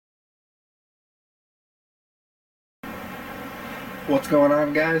What's going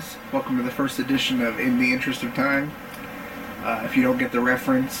on, guys? Welcome to the first edition of In the Interest of Time. If you don't get the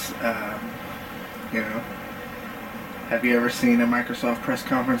reference, you know, have you ever seen a Microsoft press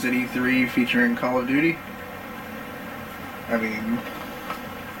conference at E3 featuring Call of Duty? I mean,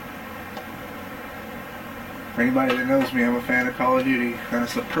 for anybody that knows me, I'm a fan of Call of Duty. And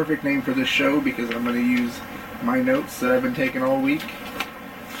it's the perfect name for this show because I'm going to use my notes that I've been taking all week.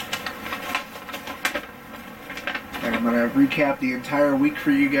 And I'm going to recap the entire week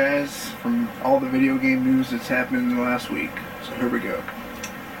for you guys from all the video game news that's happened in the last week. So here we go.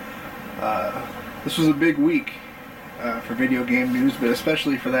 This was a big week for video game news, but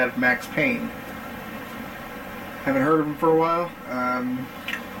especially for that of Max Payne. Haven't heard of him for a while.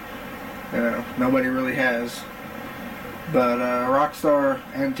 Nobody really has. But Rockstar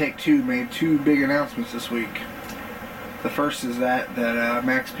and Take-Two made two big announcements this week. The first is that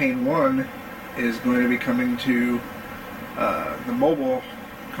Max Payne 1 is going to be coming to the mobile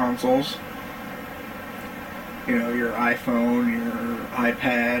consoles. You know, your iPhone, your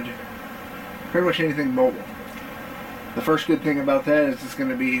iPad, pretty much anything mobile. The first good thing about that is it's going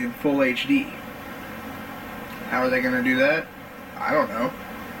to be in full HD. How are they going to do that? I don't know.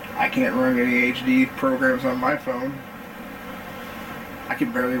 I can't run any HD programs on my phone. I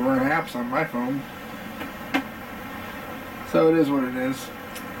can barely run apps on my phone. So it is what it is.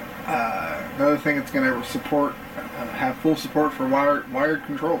 Another thing it's going to support, have full support for wired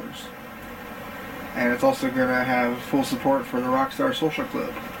controllers. And it's also going to have full support for the Rockstar Social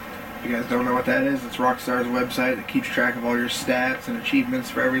Club. If you guys don't know what that is, it's Rockstar's website that keeps track of all your stats and achievements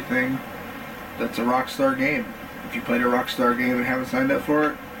for everything that's a Rockstar game. If you played a Rockstar game and haven't signed up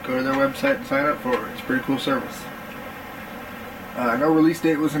for it, go to their website and sign up for it. It's a pretty cool service. No release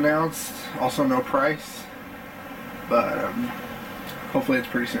date was announced, also no price, but hopefully it's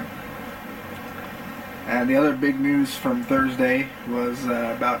pretty soon. And the other big news from Thursday was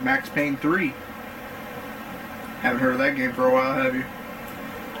about Max Payne 3. Haven't heard of that game for a while, have you?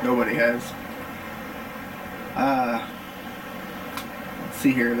 Nobody has. Let's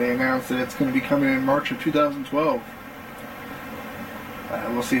see here. They announced that it's going to be coming in March of 2012.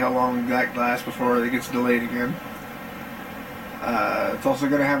 We'll see how long that lasts before it gets delayed again. It's also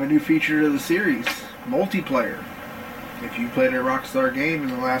going to have a new feature to the series, multiplayer. If you played a Rockstar game in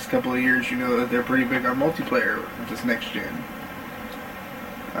the last couple of years, you know that they're pretty big on multiplayer with this next gen.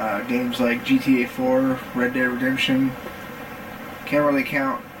 Games like GTA 4, Red Dead Redemption, can't really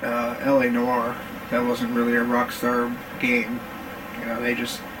count LA Noire. That wasn't really a Rockstar game. You know, they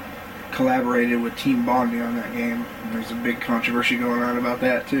just collaborated with Team Bondi on that game. And there's a big controversy going on about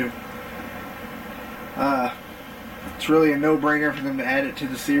that too. It's really a no-brainer for them to add it to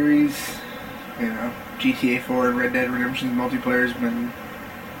the series. You know, GTA 4 and Red Dead Redemption's multiplayer has been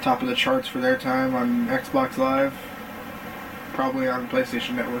top of the charts for their time on Xbox Live. Probably on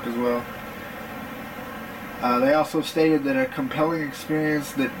PlayStation Network as well. They also stated that a compelling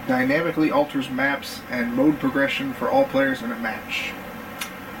experience that dynamically alters maps and mode progression for all players in a match.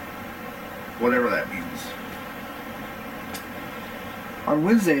 Whatever that means. On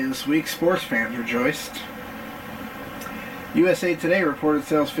Wednesday this week, sports fans rejoiced. USA Today reported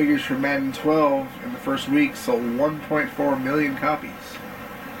sales figures for Madden 12 in the first week sold 1.4 million copies.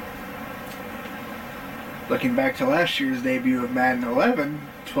 Looking back to last year's debut of Madden 11,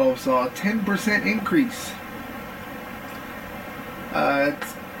 12 saw a 10% increase.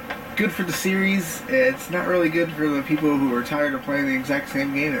 It's good for the series. It's not really good for the people who are tired of playing the exact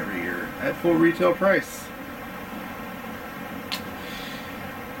same game every year at full retail price.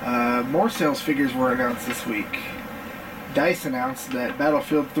 More sales figures were announced this week. DICE announced that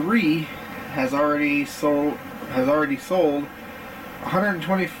Battlefield 3 has already sold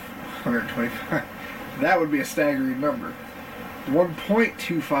 125. That would be a staggering number.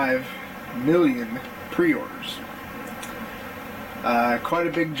 1.25 million pre-orders. Quite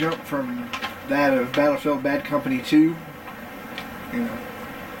a big jump from that of Battlefield Bad Company 2. You know,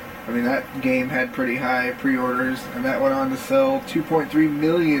 I mean, that game had pretty high pre-orders, and that went on to sell 2.3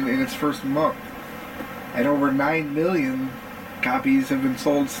 million in its first month. And over 9 million copies have been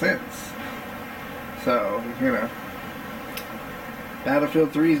sold since. So, you know,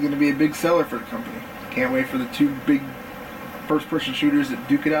 Battlefield 3 is going to be a big seller for the company. Can't wait for the two big first-person shooters that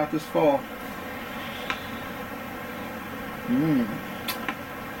duke it out this fall.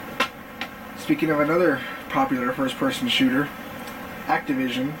 Speaking of another popular first-person shooter,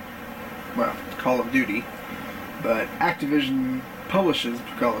 Activision, well, Call of Duty, but Activision publishes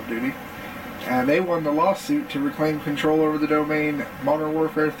Call of Duty, and they won the lawsuit to reclaim control over the domain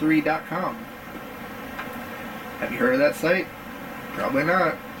modernwarfare3.com. Have you heard of that site? Probably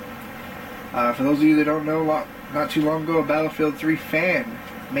not. For those of you that don't know, not too long ago, a Battlefield 3 fan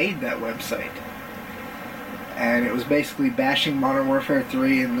made that website. And it was basically bashing Modern Warfare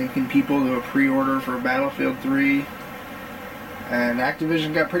 3 and linking people to a pre-order for Battlefield 3. And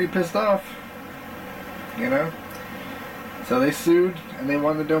Activision got pretty pissed off, you know? So they sued, and they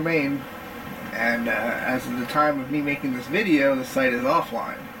won the domain. And as of the time of me making this video, the site is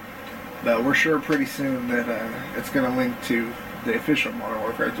offline. But we're sure pretty soon that it's going to link to the official Modern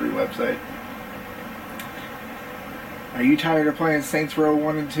Warfare 3 website. Are you tired of playing Saints Row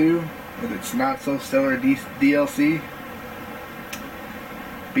 1 and 2 with its not-so-stellar DLC?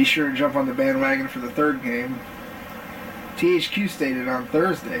 Be sure to jump on the bandwagon for the third game. THQ stated on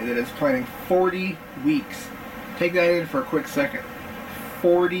Thursday that it's planning 40 weeks. Take that in for a quick second.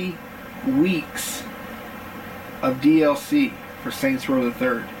 40 weeks of DLC for Saints Row the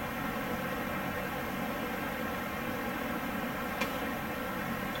Third.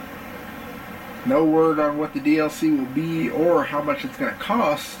 No word on what the DLC will be or how much it's going to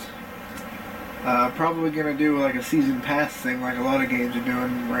cost. Probably going to do like a season pass thing like a lot of games are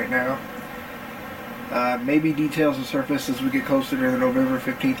doing right now. Maybe details will surface as we get closer to the November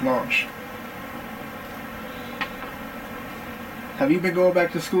 15th launch. Have you been going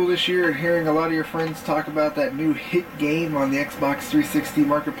back to school this year and hearing a lot of your friends talk about that new hit game on the Xbox 360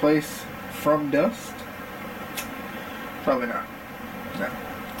 marketplace, From Dust? Probably not. No.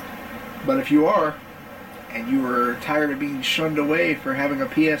 But if you are, and you were tired of being shunned away for having a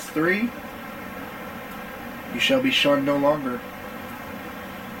PS3, you shall be shunned no longer.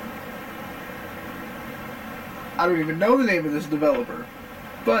 I don't even know the name of this developer,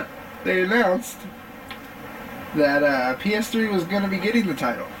 but they announced that PS3 was going to be getting the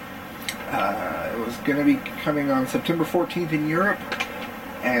title. It was going to be coming on September 14th in Europe,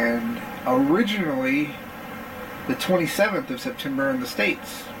 and originally the 27th of September in the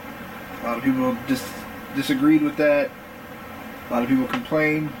States. A lot of people disagreed with that. A lot of people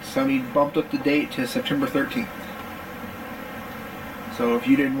complained. Sony bumped up the date to September 13th. So if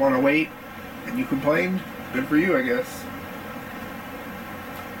you didn't want to wait and you complained, good for you, I guess.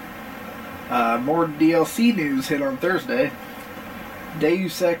 More DLC news hit on Thursday.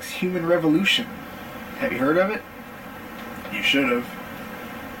 Deus Ex Human Revolution. Have you heard of it? You should have.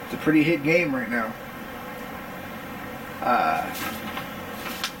 It's a pretty hit game right now.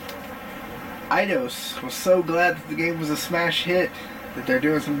 Eidos was so glad that the game was a smash hit that they're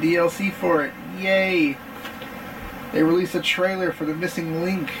doing some DLC for it. Yay! They released a trailer for The Missing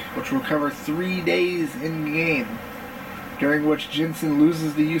Link, which will cover 3 days in game, during which Jensen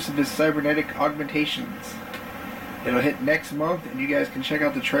loses the use of his cybernetic augmentations. It'll hit next month, and you guys can check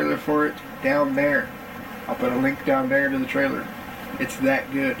out the trailer for it down there. I'll put a link down there to the trailer. It's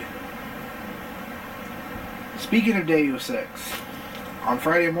that good. Speaking of Deus Ex, on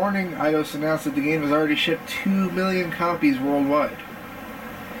Friday morning, Eidos announced that the game has already shipped 2 million copies worldwide.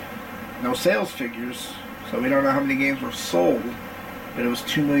 No sales figures, so we don't know how many games were sold, but it was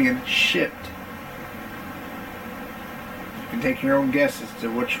 2 million shipped. You can take your own guess as to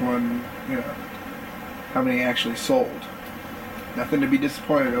which one, how many actually sold. Nothing to be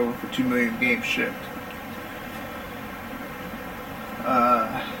disappointed over for 2 million games shipped.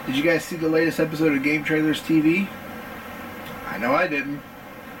 Did you guys see the latest episode of Game Trailers TV? I know I didn't.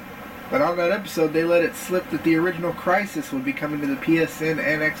 But on that episode, they let it slip that the original Crysis would be coming to the PSN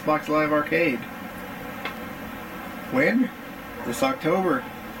and Xbox Live Arcade. When? This October.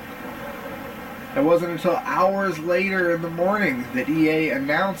 It wasn't until hours later in the morning that EA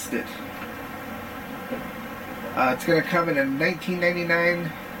announced it. It's going to come in at $19.99,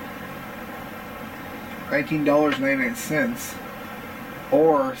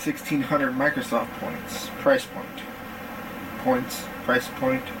 or 1,600 Microsoft points. Price point.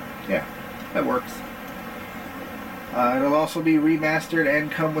 Yeah, that works. It'll also be remastered and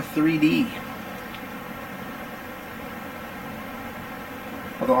come with 3D.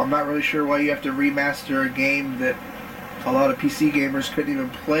 Although I'm not really sure why you have to remaster a game that a lot of PC gamers couldn't even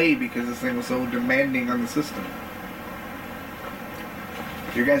play because this thing was so demanding on the system.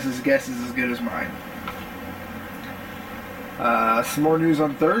 Your guys' guess is as good as mine. Some more news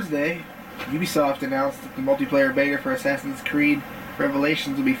on Thursday. Ubisoft announced that the multiplayer beta for Assassin's Creed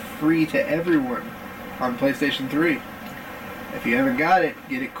Revelations will be free to everyone on PlayStation 3. If you haven't got it,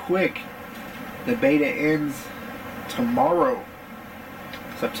 get it quick. The beta ends tomorrow,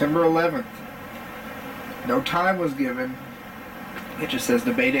 September 11th. No time was given. It just says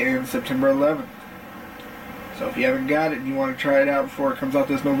the beta ends September 11th. So if you haven't got it and you want to try it out before it comes out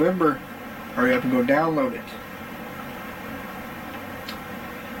this November, hurry up and go download it.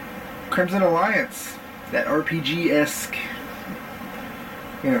 Crimson Alliance, that RPG-esque,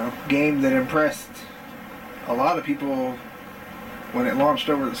 game that impressed a lot of people, when it launched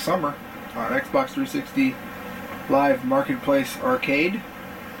over the summer on Xbox 360 Live Marketplace Arcade.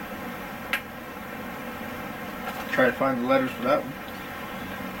 Try to find the letters for that one.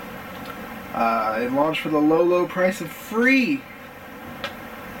 It launched for the low price of free.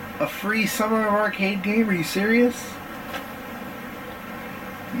 A free Summer of Arcade game? Are you serious?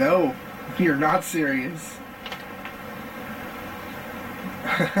 No, you're not serious.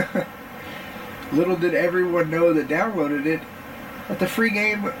 Little did everyone know that downloaded it that the free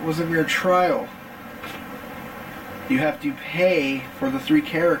game was a mere trial. You have to pay for the 3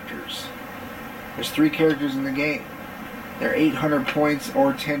 characters. There's 3 characters in the game. They're 800 points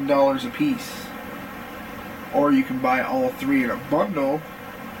or $10 a piece. Or you can buy all 3 in a bundle,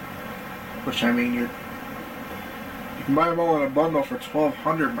 which I mean you can buy them all in a bundle for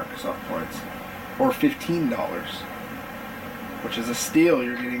 1,200 Microsoft points or $15, which is a steal.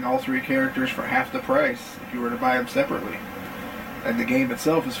 You're getting all 3 characters for half the price if you were to buy them separately. And the game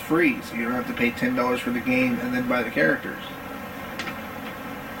itself is free, so you don't have to pay $10 for the game and then buy the characters.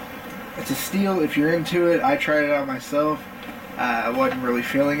 It's a steal if you're into it. I tried it out myself. I wasn't really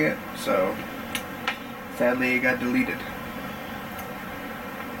feeling it, so sadly it got deleted.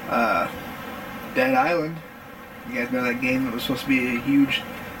 Dead Island. You guys know that game that was supposed to be a huge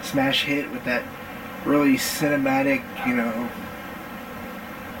smash hit with that really cinematic, you know,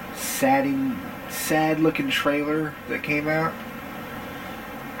 sad looking trailer that came out.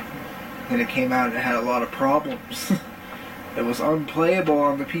 And it came out and it had a lot of problems. It was unplayable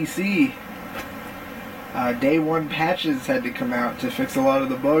on the PC. Day 1 patches had to come out to fix a lot of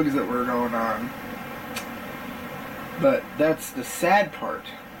the bugs that were going on. But that's the sad part.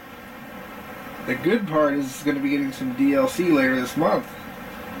 The good part is going to be getting some DLC later this month.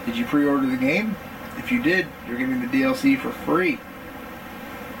 Did you pre-order the game? If you did, you're getting the DLC for free.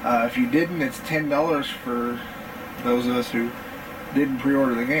 If you didn't, it's $10 for those of us who didn't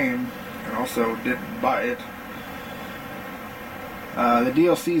pre-order the game and also didn't buy it. The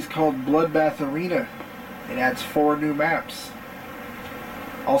DLC is called Bloodbath Arena. It adds 4 new maps.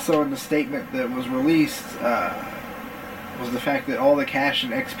 Also in the statement that was released was the fact that all the cash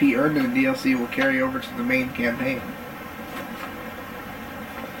and XP earned in the DLC will carry over to the main campaign.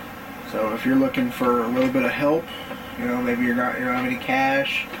 So if you're looking for a little bit of help, you know, maybe you don't have any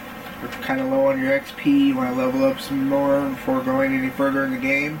cash, you're kind of low on your XP, you want to level up some more before going any further in the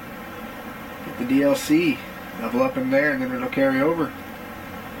game, get the DLC, level up in there, and then it'll carry over.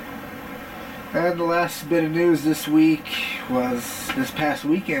 And the last bit of news this week was this past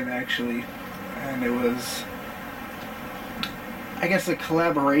weekend, actually, and it was, I guess, a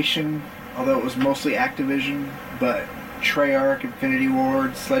collaboration, although it was mostly Activision, but Treyarch, Infinity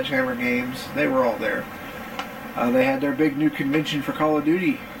Ward, Sledgehammer Games, they were all there. They had their big new convention for Call of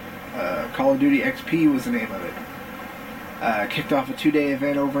Duty. Call of Duty XP was the name of it. Kicked off a 2-day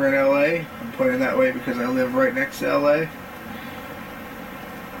event over in LA. I'm putting it that way because I live right next to LA.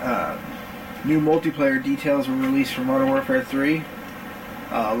 New multiplayer details were released for Modern Warfare 3.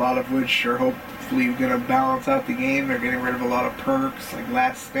 A lot of which are hopefully going to balance out the game. They're getting rid of a lot of perks like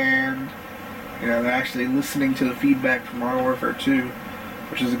Last Stand. You know, they're actually listening to the feedback from Modern Warfare 2,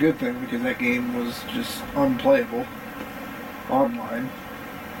 which is a good thing because that game was just unplayable online.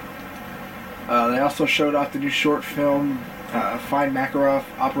 They also showed off the new short film, Find Makarov,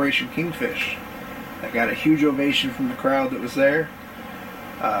 Operation Kingfish. That got a huge ovation from the crowd that was there.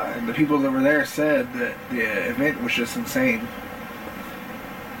 And the people that were there said that the event was just insane.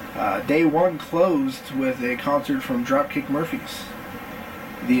 Day 1 closed with a concert from Dropkick Murphys.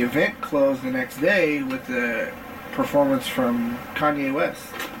 The event closed the next day with a performance from Kanye West.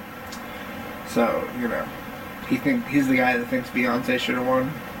 So, you know, he's the guy that thinks Beyonce should have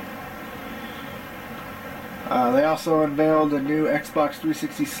won. They also unveiled a new Xbox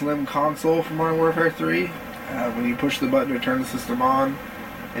 360 Slim console for Modern Warfare 3. When you push the button to turn the system on,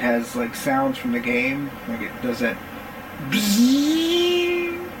 it has like sounds from the game. Like it does that.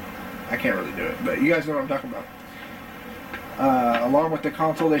 I can't really do it, but you guys know what I'm talking about. Along with the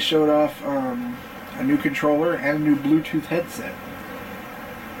console, they showed off a new controller and a new Bluetooth headset.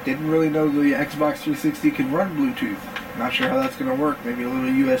 Didn't really know the Xbox 360 could run Bluetooth. Not sure how that's going to work. Maybe a little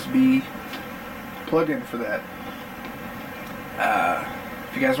USB plug-in for that.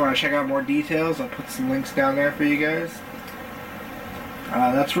 If you guys want to check out more details, I'll put some links down there for you guys.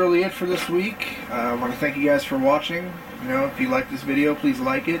 That's really it for this week. I want to thank you guys for watching. You know, if you like this video, please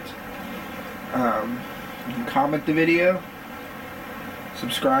like it. You can comment the video.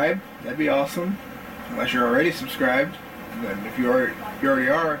 Subscribe. That'd be awesome. Unless you're already subscribed. And then if you already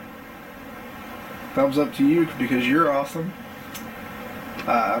are, thumbs up to you because you're awesome.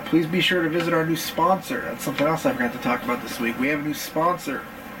 Please be sure to visit our new sponsor. That's something else I forgot to talk about this week. We have a new sponsor,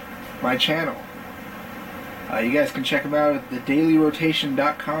 my channel. You guys can check them out at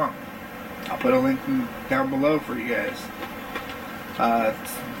thedailyrotation.com. I'll put a link down below for you guys.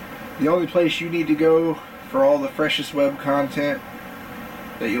 It's the only place you need to go for all the freshest web content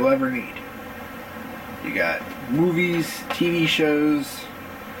that you'll ever need. You got movies, TV shows,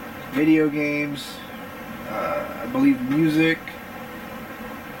 video games, I believe music,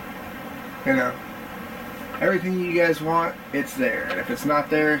 you know, everything you guys want, it's there. And if it's not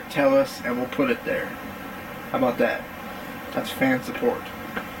there, tell us and we'll put it there. How about that? That's fan support.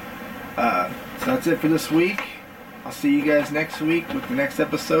 So that's it for this week. I'll see you guys next week with the next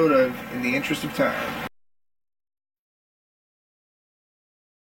episode of In the Interest of Time.